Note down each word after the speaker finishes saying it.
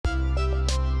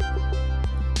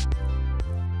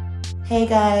Hey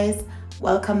guys,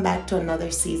 welcome back to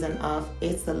another season of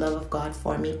It's the Love of God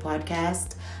for Me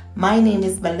podcast. My name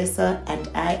is Melissa and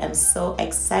I am so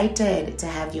excited to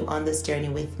have you on this journey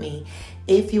with me.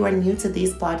 If you are new to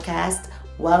this podcast,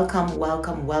 welcome,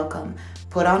 welcome, welcome.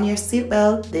 Put on your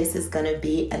seatbelt. This is going to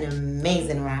be an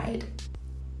amazing ride.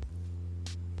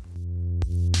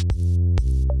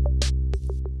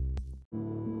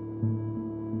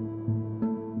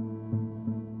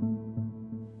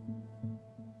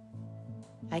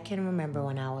 I can remember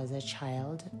when I was a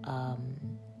child, I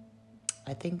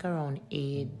think around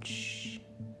age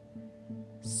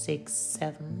 6,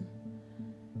 7,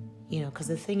 because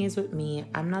the thing is with me,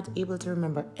 I'm not able to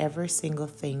remember every single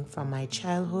thing from my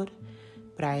childhood,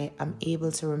 but I am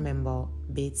able to remember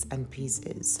bits and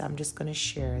pieces. So I'm just going to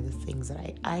share the things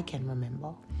that I can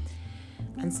remember.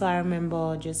 And so I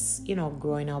remember just,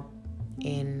 growing up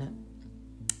in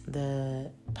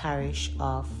the parish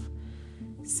of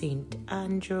St.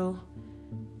 Andrew,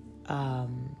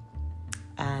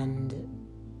 and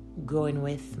growing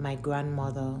with my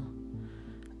grandmother,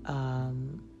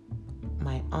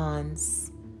 my aunts,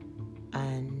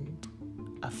 and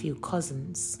a few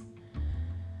cousins.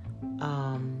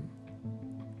 I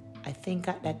think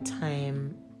at that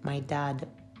time my dad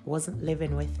wasn't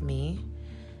living with me.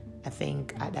 I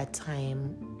think at that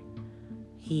time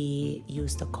he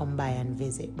used to come by and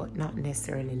visit, but not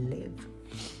necessarily live.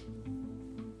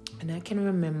 And I can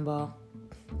remember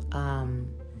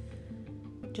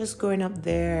just growing up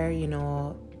there,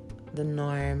 the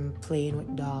norm, playing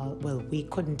with dolls. Well, we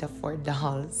couldn't afford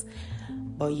dolls,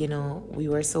 but, we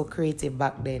were so creative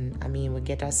back then. I mean, we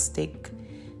get a stick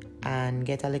and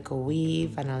get a little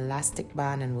weave and an elastic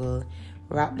band, and we'll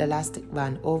wrap the elastic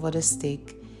band over the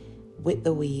stick with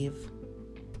the weave,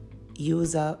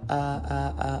 use a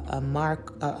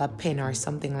mark, a pen or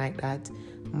something like that,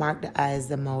 mark the eyes,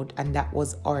 the mouth, and that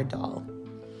was our doll.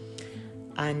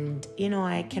 And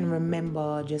I can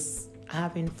remember just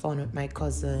having fun with my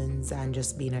cousins and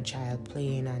just being a child,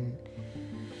 playing and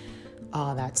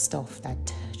all that stuff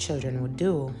that children would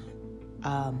do.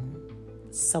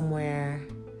 Somewhere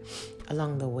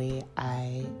along the way,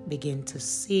 I began to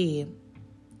see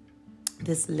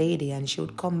this lady, and she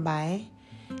would come by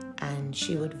and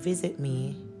she would visit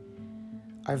me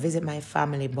or visit my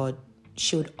family, but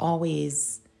she would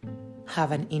always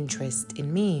have an interest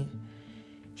in me.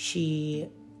 She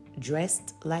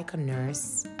dressed like a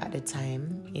nurse at the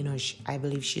time. I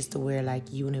believe she used to wear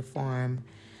like uniform,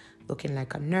 looking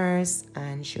like a nurse,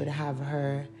 and she would have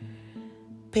her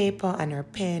paper and her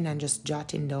pen and just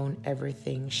jotting down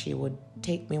everything. She would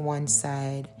take me one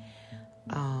side.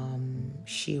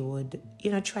 She would,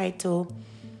 try to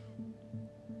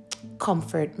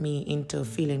comfort me into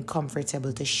feeling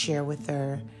comfortable to share with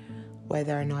her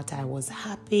whether or not I was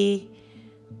happy,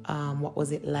 what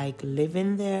was it like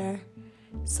living there,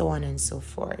 so on and so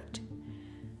forth.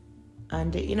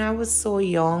 And, I was so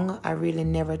young, I really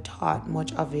never thought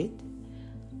much of it.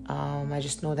 I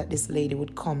just know that this lady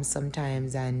would come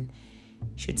sometimes and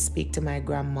she'd speak to my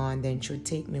grandma, and then she would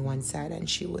take me one side and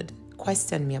she would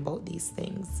question me about these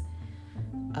things.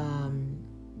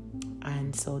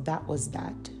 And so that was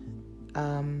that.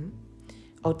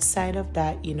 Outside of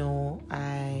that,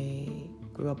 I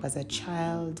grew up as a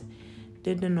child,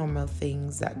 did the normal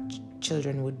things that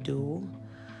children would do.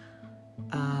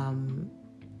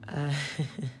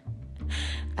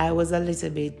 I was a little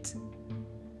bit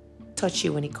touchy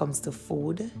when it comes to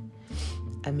food.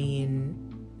 I mean,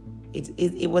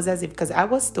 it was as if, because I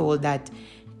was told that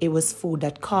it was food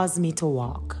that caused me to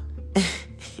walk.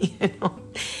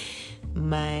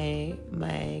 My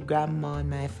grandma and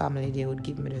my family, they would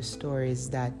give me the stories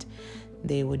that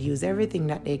they would use everything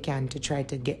that they can to try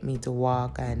to get me to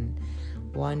walk. And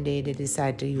one day they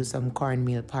decided to use some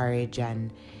cornmeal porridge,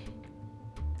 and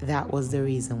that was the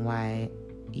reason why,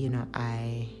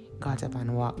 I got up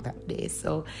and walked that day.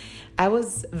 So I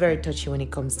was very touchy when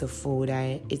it comes to food.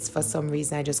 It's for some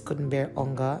reason I just couldn't bear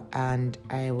hunger, and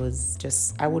I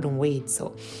wouldn't wait.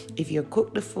 So if you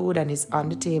cook the food and it's on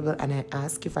the table and I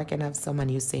ask if I can have some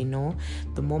and you say no,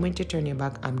 the moment you turn your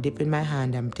back, I'm dipping my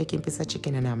hand, I'm taking a piece of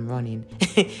chicken and I'm running.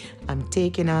 I'm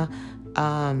taking a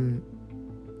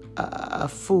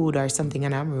food or something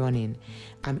and I'm running.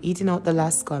 I'm eating out the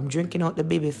Lasco, I'm drinking out the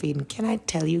baby feed. And can I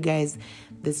tell you guys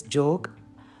this joke?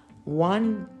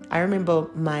 I remember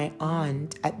my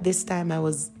aunt, at this time I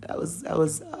was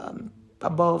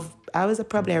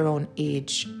probably around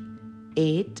age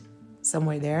 8,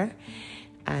 somewhere there.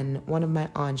 And one of my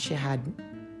aunts, she had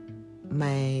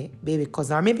my baby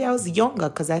cousin, or maybe I was younger,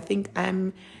 because I think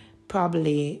I'm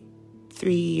probably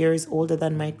 3 years older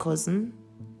than my cousin,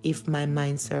 if my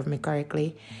mind served me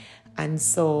correctly. And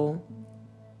so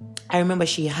I remember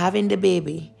she having the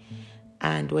baby,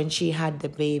 and when she had the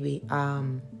baby,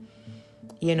 one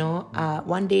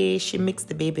day she mixed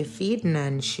the baby feeding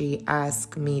and she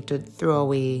asked me to throw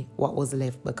away what was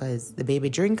left because the baby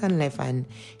drink and left, and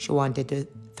she wanted to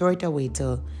throw it away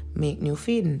to make new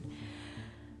feeding.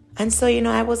 And so,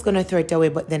 I was going to throw it away,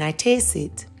 but then I taste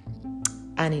it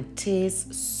and it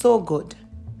tastes so good.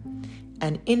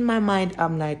 And in my mind,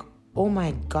 I'm like, oh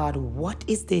my God, what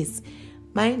is this?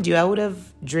 Mind you, I would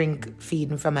have drink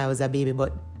feeding from I was a baby,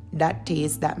 but that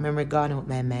taste, that memory gone out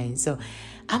my mind. So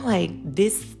I'm like,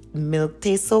 this milk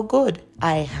tastes so good.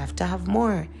 I have to have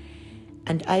more.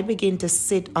 And I begin to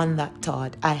sit on that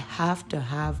thought. I have to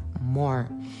have more.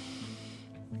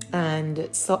 And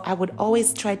so I would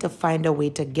always try to find a way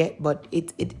to get, but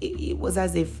it was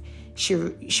as if she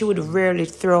would rarely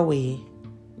throw away,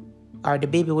 or the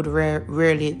baby would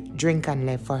rarely drink and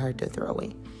left for her to throw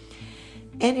away.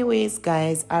 Anyways,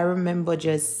 guys, I remember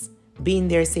just being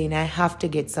there saying, I have to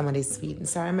get some of this feeding.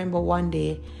 So I remember one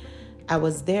day I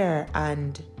was there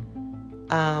and,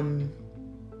 I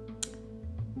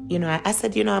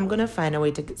said, I'm going to find a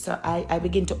way to, so I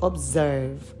begin to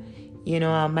observe.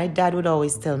 My dad would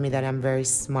always tell me that I'm very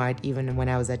smart. Even when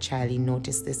I was a child, he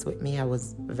noticed this with me. I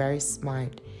was very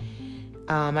smart.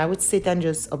 I would sit and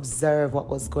just observe what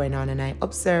was going on. And I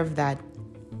observed that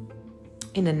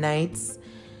in the nights,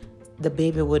 the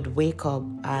baby would wake up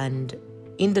and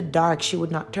in the dark, she would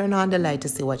not turn on the light to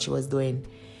see what she was doing.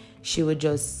 She would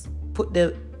just put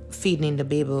the feeding in the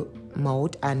baby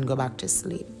mouth and go back to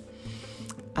sleep.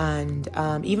 And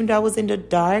even though I was in the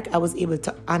dark, I was able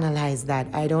to analyze that.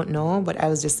 I don't know, but I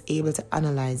was just able to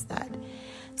analyze that.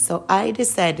 So I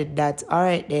decided that, all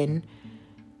right, then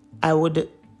I would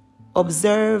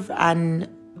observe and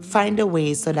find a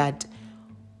way so that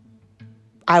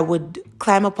I would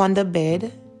climb up on the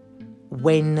bed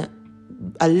when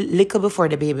a little before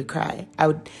the baby cry. I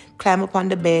would climb up on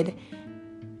the bed,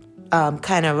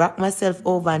 kind of rock myself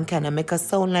over and kind of make a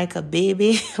sound like a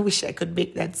baby. I wish I could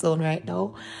make that sound right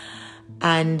now.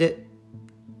 And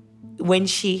when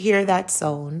she hear that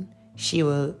sound, she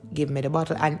will give me the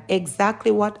bottle. And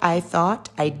exactly what I thought,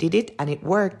 I did it and it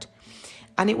worked.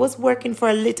 And it was working for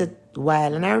a little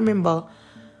while. And I remember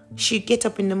she'd get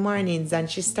up in the mornings and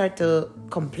she started to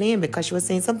complain because she was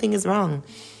saying something is wrong.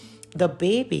 The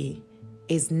baby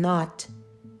is not,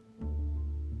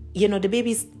 the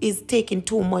baby is taking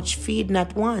too much feed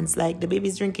at once. Like the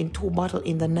baby's drinking 2 bottles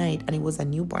in the night and it was a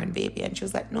newborn baby. And she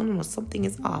was like, no, something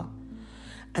is off.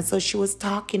 And so she was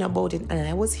talking about it and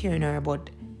I was hearing her, but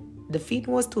the feed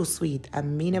was too sweet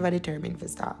and me never determined to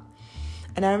stop.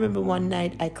 And I remember one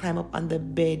night I climbed up on the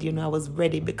bed, I was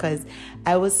ready because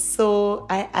I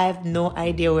have no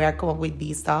idea where I come up with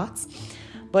these thoughts.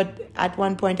 But at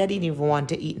one point I didn't even want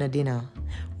to eat no dinner.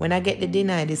 When I get the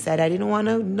dinner, I decided I didn't want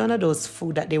none of those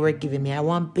food that they were giving me. I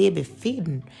want baby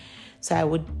feeding. So I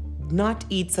would not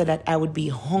eat so that I would be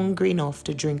hungry enough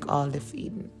to drink all the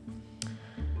feeding.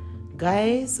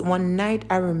 Guys, one night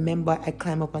I remember I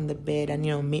climbed up on the bed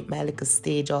and, make my little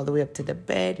stage all the way up to the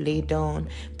bed, lay down,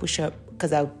 push up.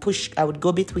 Because I would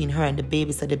go between her and the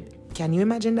baby. So can you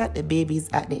imagine that? The baby's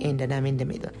at the end and I'm in the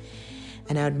middle.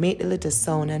 And I would make the little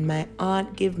sound and my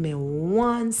aunt give me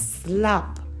one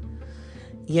slap.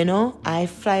 I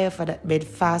fly off of that bed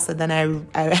faster than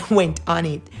I went on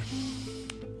it.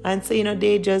 And so,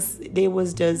 they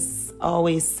was just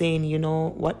always saying,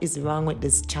 what is wrong with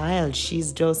this child?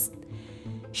 She's just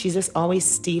always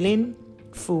stealing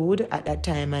food at that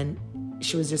time and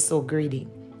she was just so greedy.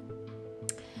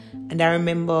 And I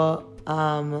remember,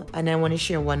 and I want to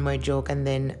share one more joke and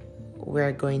then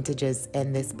we're going to just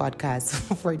end this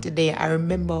podcast for today. I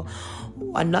remember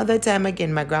another time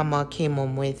again, my grandma came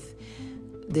home with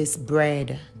this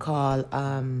bread called,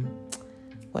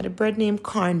 what a bread name?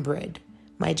 Cornbread.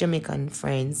 My Jamaican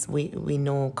friends, we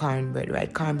know cornbread,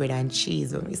 right? Cornbread and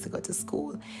cheese when we used to go to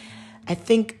school. I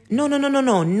think, no,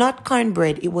 not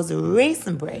cornbread. It was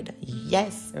raisin bread.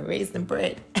 Yes, raisin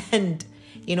bread. And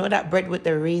that bread with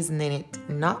the raisin in it,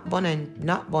 not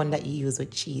bun that you use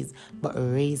with cheese, but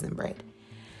raisin bread.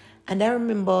 And I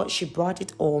remember she brought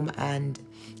it home, and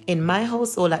in my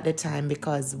household at the time,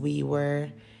 because we were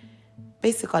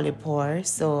basically poor,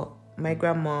 so my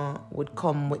grandma would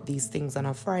come with these things on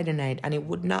a Friday night, and it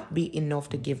would not be enough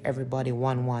to give everybody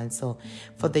one. So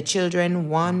for the children,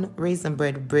 1 raisin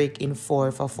bread would break in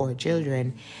 4 for 4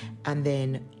 children, and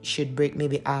then she'd break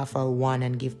maybe half or 1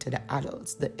 and give to the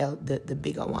adults, the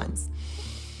bigger ones.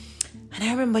 And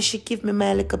I remember she gave me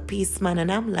my little piece, man,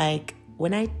 and I'm like,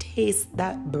 when I taste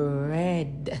that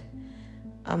bread,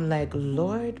 I'm like,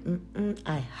 Lord,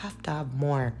 I have to have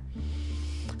more.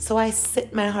 So I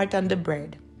set my heart on the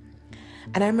bread.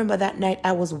 And I remember that night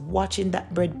I was watching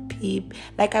that bread peep.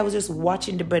 Like I was just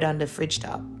watching the bread on the fridge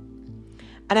top.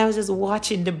 And I was just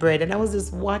watching the bread. And I was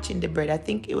just watching the bread. I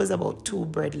think it was about 2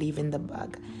 bread leaving the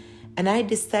bag. And I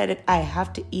decided I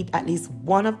have to eat at least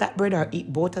one of that bread or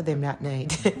eat both of them that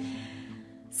night.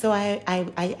 So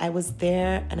I was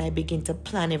there and I began to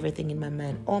plan everything in my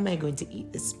mind. How am I going to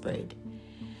eat this bread?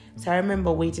 So I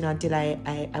remember waiting until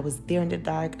I was there in the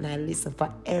dark and I listened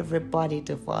for everybody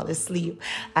to fall asleep.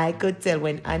 I could tell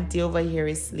when Auntie over here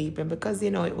is sleeping because,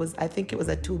 I think it was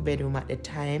a 2-bedroom at the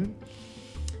time.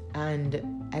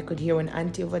 And I could hear when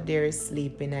Auntie over there is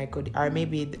sleeping, or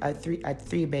maybe a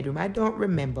 3-bedroom. I don't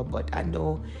remember, but I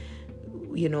know,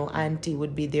 Auntie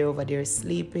would be there over there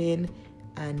sleeping.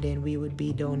 And then we would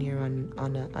be down here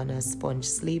on a sponge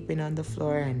sleeping on the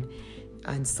floor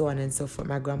and so on and so forth.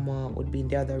 My grandma would be in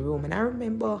the other room. And I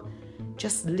remember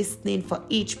just listening for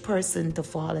each person to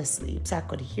fall asleep. So I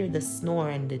could hear the snore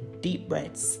and the deep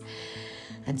breaths.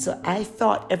 And so I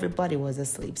thought everybody was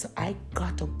asleep. So I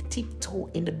got to tiptoe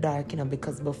in the dark,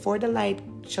 because before the light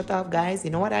shut off, guys, you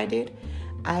know what I did?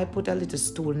 I put a little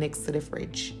stool next to the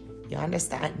fridge. You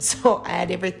understand? So I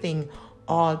had everything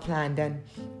all planned. And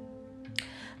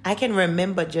I can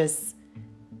remember just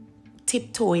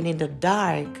tiptoeing in the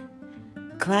dark,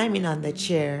 climbing on the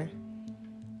chair.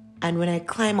 And when I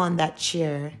climb on that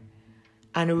chair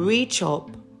and reach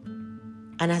up,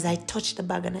 and as I touch the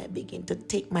bag and I begin to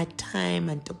take my time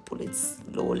and to pull it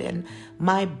slowly, and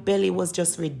my belly was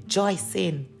just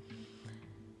rejoicing,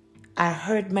 I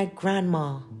heard my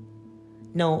grandma.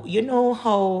 Now, you know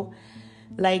how,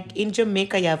 like in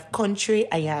Jamaica, you have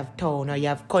country and you have town, or you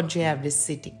have country, you have the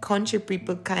city. Country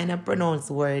people kind of pronounce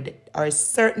word, or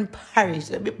certain parish,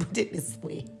 let me put it this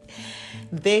way,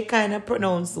 they kind of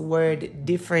pronounce word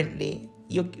differently.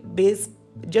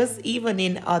 Just even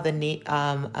in other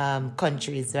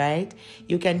countries, right?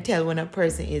 You can tell when a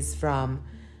person is from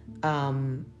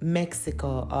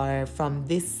Mexico or from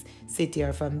this city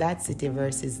or from that city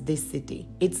versus this city.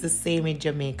 It's the same in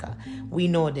Jamaica. We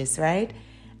know this, right?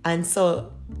 And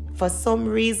so for some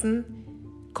reason,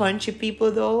 country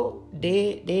people though,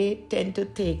 they tend to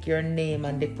take your name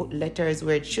and they put letters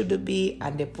where it should be,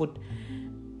 and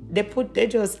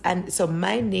and so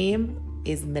my name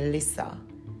is Melissa.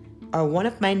 Or one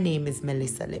of my name is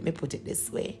Melissa, let me put it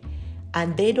this way.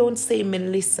 And they don't say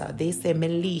Melissa, they say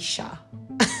Melisha.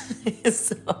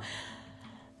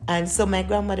 So my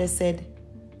grandmother said,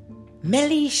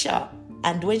 Melisha.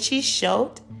 And when she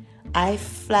shouted, I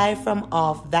fly from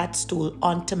off that stool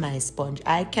onto my sponge.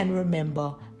 I can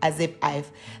remember as if I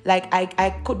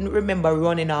couldn't remember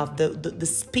running off the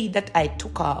speed that I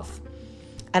took off.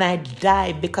 And I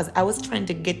died because I was trying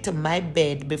to get to my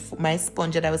bed before my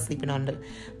sponge that I was sleeping on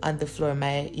the floor,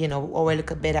 my, our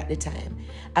little bed at the time.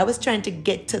 I was trying to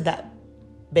get to that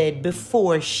bed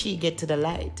before she get to the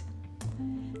light.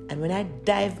 And when I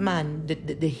dive, man,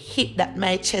 the hit that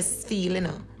my chest feel,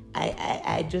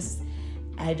 I just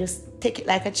take it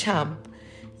like a champ.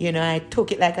 I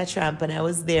took it like a champ, and I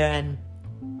was there. And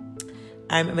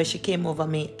I remember she came over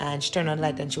me and she turned on the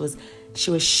light and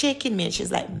she was shaking me and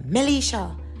she's like,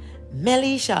 Melisha,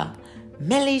 Melisha,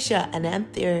 Melisha. And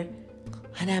I'm there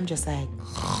and I'm just like,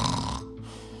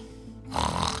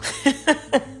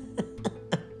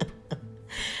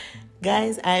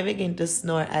 guys, I began to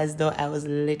snore as though I was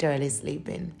literally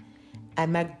sleeping.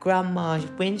 And my grandma,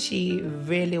 when she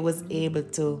really was able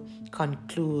to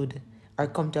conclude or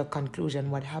come to a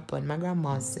conclusion what happened, my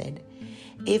grandma said,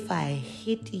 if I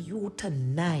hit you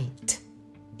tonight,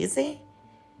 you see,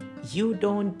 you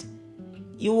won't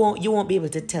be able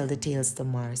to tell the tales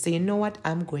tomorrow. So you know what?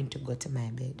 I'm going to go to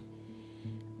my bed.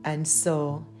 And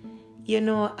so,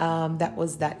 that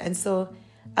was that. And so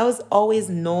I was always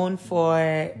known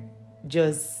for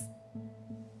just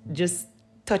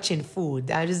touching food.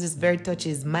 I was just very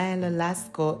touchy. Milo,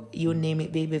 Alaska, you name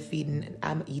it, baby feeding,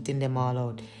 I'm eating them all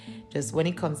out. Just when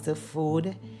it comes to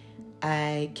food,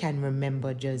 I can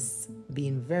remember just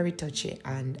being very touchy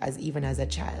and even as a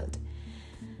child.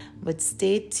 But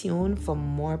stay tuned for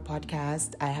more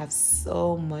podcasts. I have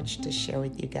so much to share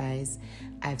with you guys.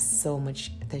 Thank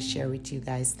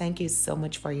you so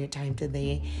much for your time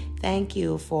today. Thank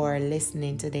you for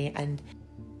listening today. And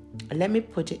let me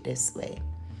put it this way.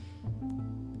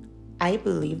 I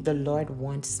believe the Lord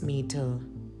wants me to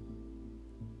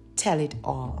tell it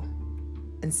all.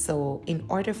 And so in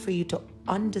order for you to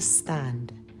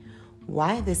understand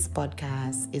why this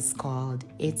podcast is called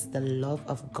It's the Love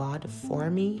of God for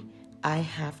Me, I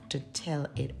have to tell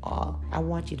it all. I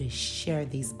want you to share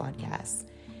these podcasts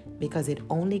because it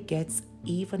only gets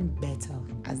even better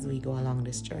as we go along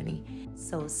this journey.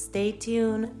 So stay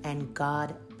tuned and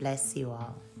God bless you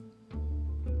all.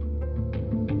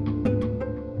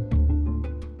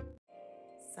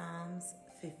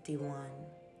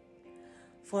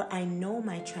 For I know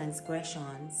my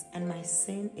transgressions, and my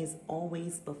sin is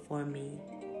always before me.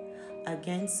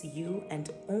 Against you and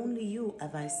only you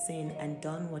have I sinned and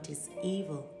done what is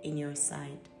evil in your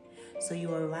sight. So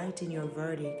you are right in your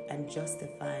verdict and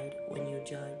justified when you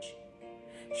judge.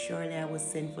 Surely I was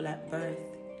sinful at birth,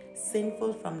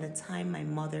 sinful from the time my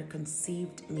mother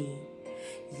conceived me.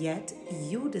 Yet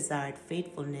you desired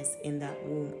faithfulness in that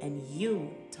womb, and you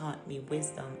taught me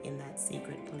wisdom in that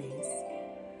secret place.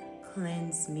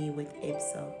 Cleanse me with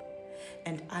hyssop,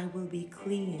 and I will be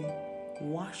clean.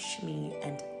 Wash me,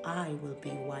 and I will be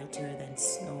whiter than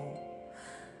snow.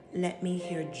 Let me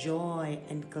hear joy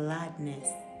and gladness.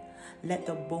 Let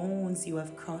the bones you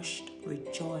have crushed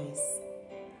rejoice.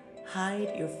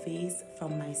 Hide your face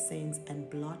from my sins and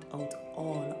blot out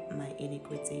all my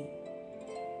iniquity.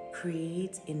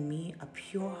 Create in me a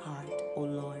pure heart, O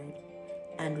Lord,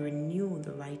 and renew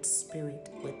the right spirit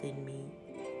within me.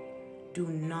 Do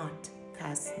not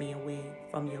cast me away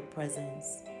from your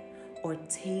presence, or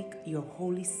take your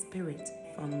Holy Spirit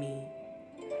from me,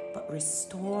 but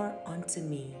restore unto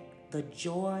me the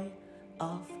joy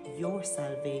of your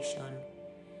salvation,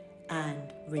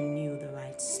 and renew the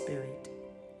right spirit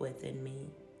within me.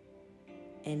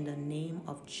 In the name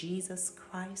of Jesus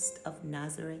Christ of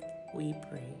Nazareth, we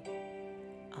pray.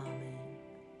 Amen.